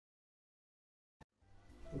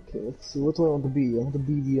Okay, let's see. What do I want to be? I want to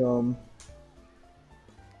be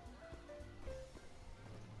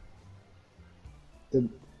the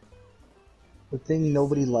the thing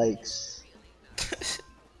nobody likes.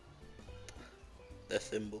 The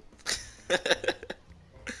thimble.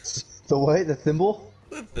 The what? The thimble?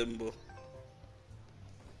 The thimble.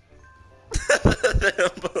 The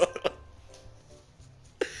thimble.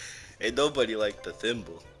 Ain't nobody like the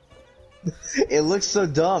thimble. It looks so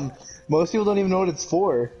dumb. Most people don't even know what it's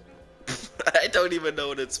for. I don't even know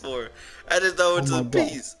what it's for. I just know it's a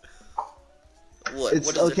piece. What? It's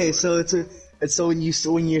what is okay. it for? So it's so when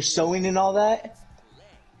you're sewing and all that.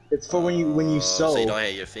 It's for when you sew. So you don't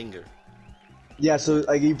hit your finger. Yeah. So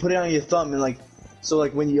like you put it on your thumb and so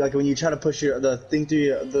when you try to push the thing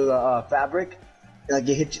through the fabric, and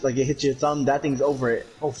it hits your thumb. That thing's over it.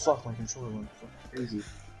 Oh fuck! My controller went crazy.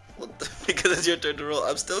 What the, because it's your turn to roll.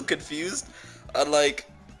 I'm still confused. I'm like.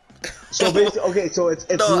 So basically, okay. So it's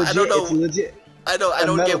no, legit. I don't know. It's legit. I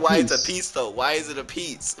don't get why piece. it's a piece though. Why is it a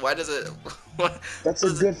piece? Why does it? That's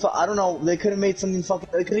a good. I don't know. They could have made something fucking.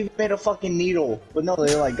 They could have even made a fucking needle, but no.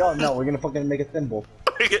 They're like, oh no, we're gonna fucking make a thimble.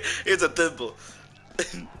 Here's a thimble.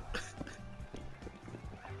 Is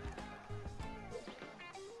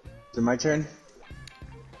it my turn?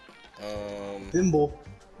 Thimble.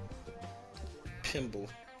 Pimble.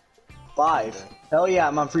 5. Hell yeah,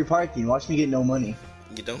 I'm on free parking. Watch me get no money.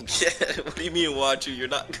 You don't get. What do you mean, watch you? You're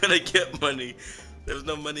not gonna get money. There's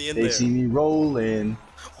no money in there. They see me rolling.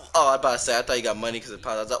 Oh, I about to say I thought you got money because it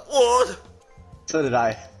popped. I was like, what? So did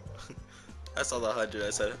I. I saw the 100. I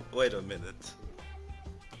said, wait a minute.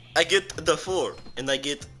 I get the 4 and I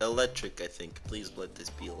get electric. I think. Please let this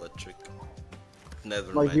be electric.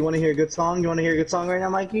 Never Mike, mind. you want to hear a good song? You want to hear a good song right now,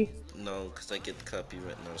 Mikey? No, because I get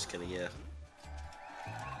copyright. No, I'm just kidding. Yeah.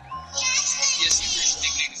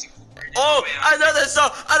 Oh, I know this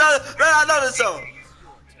song. I know this song.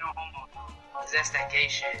 That's that gay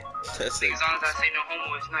shit. That's As long as I say no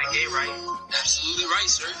homo, it's not gay, right? Absolutely right,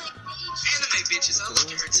 sir. Anime bitches, I look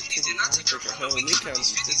at her titties and I take her home. We count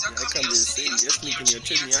these 50s. I come to the city, you're sneaking your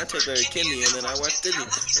kidney. I take her a kidney and then I watch Disney.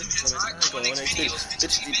 I go on a kid.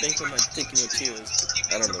 Bitches you think I'm like taking your tears.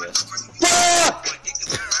 I don't know the rest. Fuck!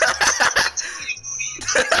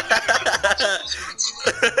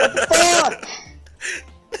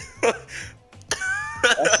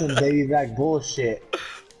 That's some baby back bullshit.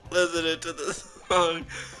 Listening to the song.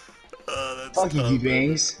 Oh, that's Fuck you, tough,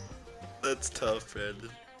 Bangs. That's tough, Brandon.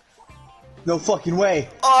 No fucking way.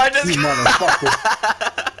 Oh, I just You motherfucker.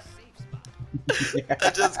 I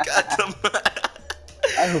just got them.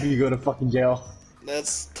 I hope you go to fucking jail.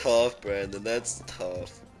 That's tough, Brandon. That's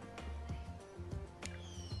tough.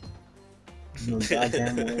 No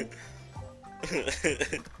goddamn way.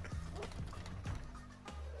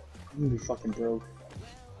 I'm gonna be fucking broke.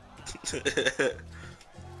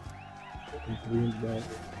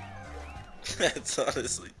 That's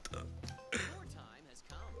honestly tough.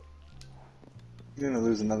 You're gonna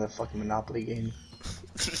lose another fucking Monopoly game.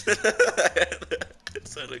 I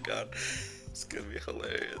swear to God, it's gonna be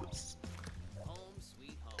hilarious.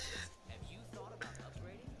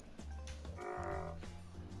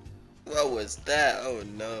 What was that? Oh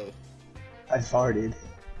no. I farted.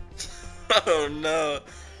 Oh no.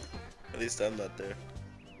 At least I'm not there.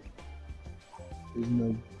 There's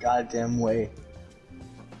no goddamn way.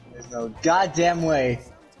 There's no goddamn way.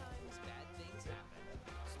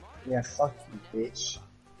 Yeah, fuck you, bitch.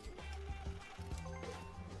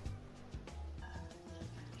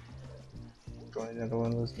 Going another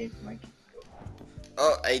one of those games, Mike.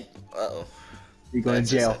 Oh, uh-oh. You're going to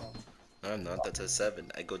jail. No, I'm not. That's a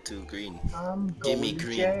 7. I go to green. I'm Give me going to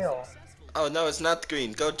green. jail. Oh, no, it's not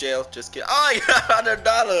green. Go jail. Just kidding. Oh, you got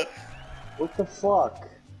 $100. What the fuck?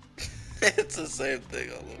 It's the same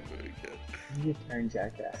thing all over again. Your turn,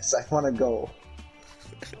 jackass. I wanna go.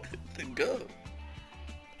 Then go.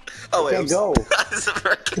 Oh wait, Okay, go.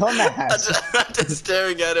 Dumbass. I'm just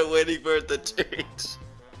staring at it, waiting for it to change.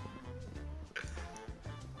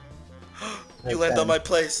 You land on my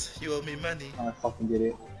place. You owe me money. I fucking did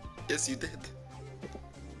it. Yes, you did.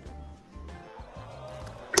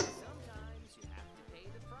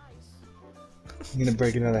 I'm gonna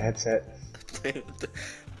break another headset.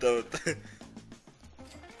 Don't.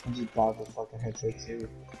 I just bought the fucking headset too.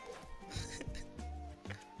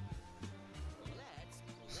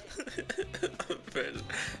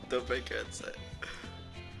 Don't break your headset.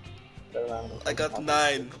 I I got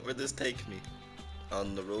 9. Where does this take me?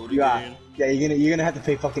 On the road Yeah, again? yeah, you're gonna have to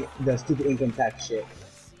pay fucking the stupid income tax shit.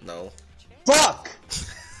 No. Fuck!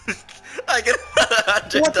 I get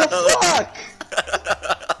 $100. What the fuck?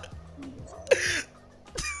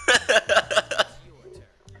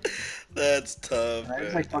 That's tough, Can I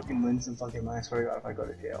just man. like fucking win some fucking money? I swear to God, if I go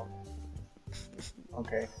to jail.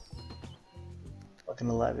 Okay. Fucking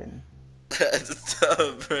 11. That's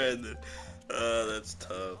tough, Brandon. Oh, that's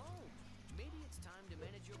tough.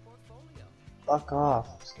 Fuck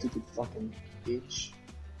off, stupid fucking bitch.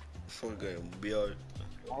 We're going beyond.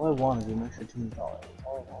 All I want is an extra $2. All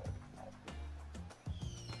I want.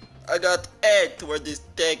 I got 8. Where this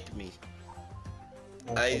take me?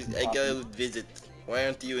 No I fucking gotta copy. visit. Why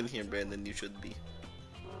aren't you in here, Brandon? You should be.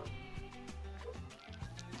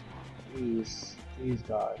 Please, please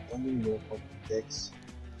God, don't give me your fucking dicks.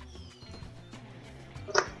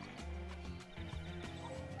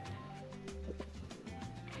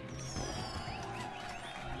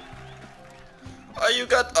 Oh, you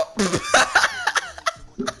got. Oh.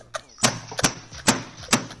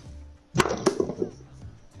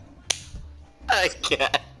 I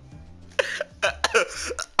can't. I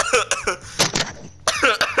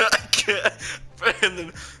can't.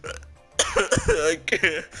 Brandon. I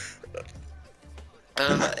can't. I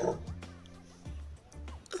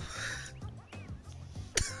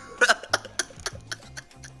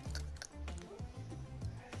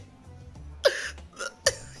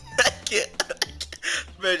can't.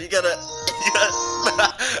 Man, you gotta.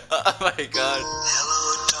 Oh my god. Hello,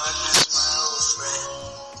 darkness, my old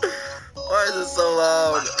friend. Why is it so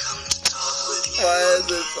loud? I've come to talk with you. Why is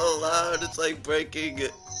it so loud? It's like breaking.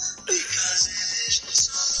 Because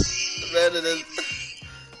it Man, it is.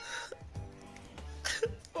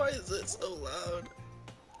 Why is it so loud?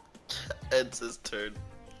 It's his turn.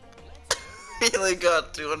 He only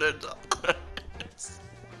got $200.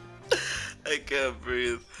 I can't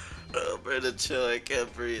breathe. Oh, Brandon, chill. I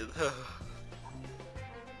can't breathe.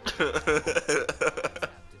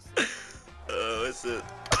 Oh, what's it?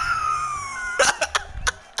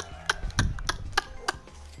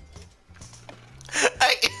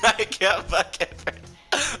 I can't fucking breathe.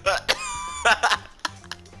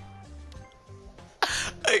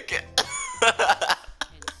 I can't.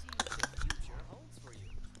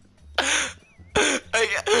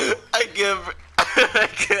 I can't breathe. I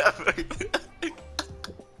can't breathe.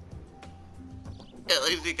 At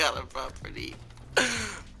least you got a property.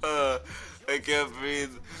 I can't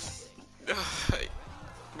breathe.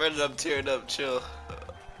 Brandon, I'm tearing up. Chill.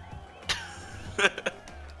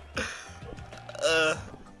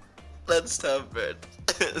 That's tough, man.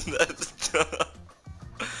 That's tough.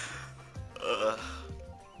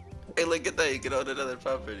 Hey, look at that. You can own another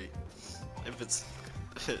property. If it's.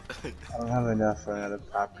 I don't have enough for another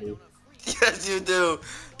property. Yes, you do.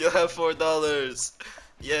 You'll have $4.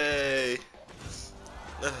 Yay.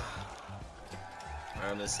 I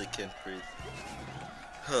honestly can't breathe.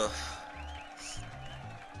 Oh,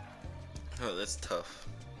 that's tough.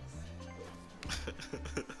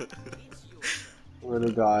 Swear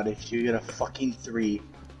to God, if you get a fucking 3.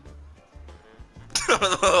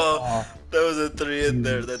 Oh, there was a 3 in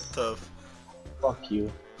there. That's tough. Fuck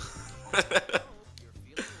you.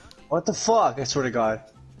 What the fuck? I swear to God.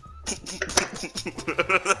 I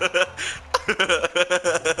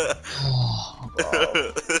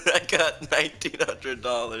got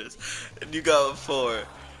 $1,900 and you got 4.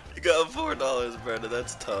 You got $4, Brandon.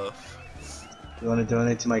 That's tough. You want to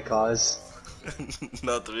donate to my cause?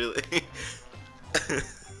 Not really.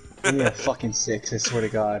 Give me a fucking 6, I swear to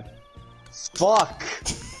God. Fuck!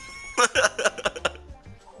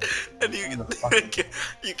 And you can't afford it.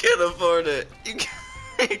 You can't afford it.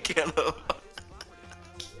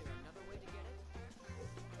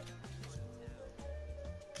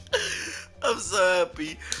 I'm so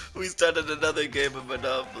happy we started another game of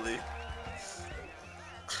Monopoly.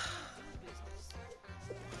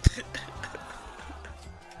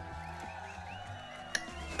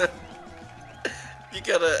 You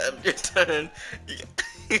gotta end your turn.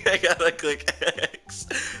 You gotta click X.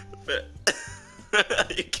 But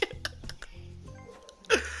you can't.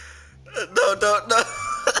 No,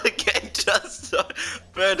 I can't just start.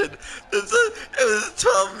 Brandon, it was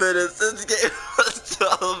 12 minutes. This game was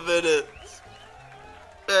 12 minutes.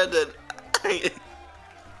 Brandon, I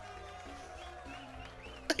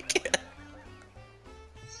can't.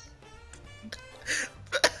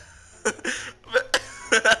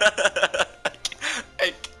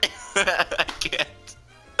 I can't.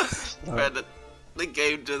 Brandon, the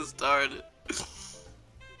game just started.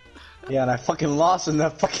 Yeah, and I fucking lost in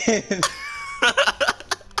that fucking...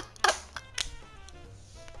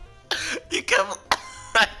 You can't.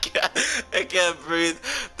 I can't breathe.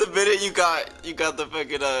 The minute you got the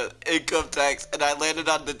fucking income tax, and I landed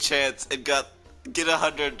on the chance and get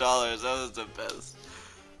 $100. That was the best.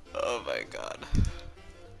 Oh my god.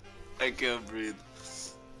 I can't breathe.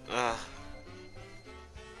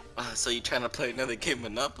 So you trying to play another game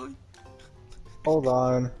Monopoly? Hold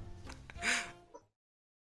on.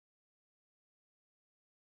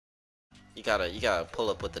 You gotta pull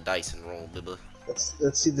up with the dice and roll, Bibba.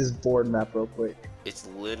 Let's see this board map real quick. It's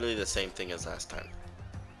literally the same thing as last time.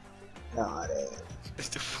 Nah, it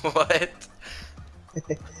What?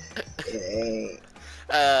 ain't. It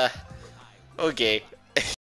ain't. Okay.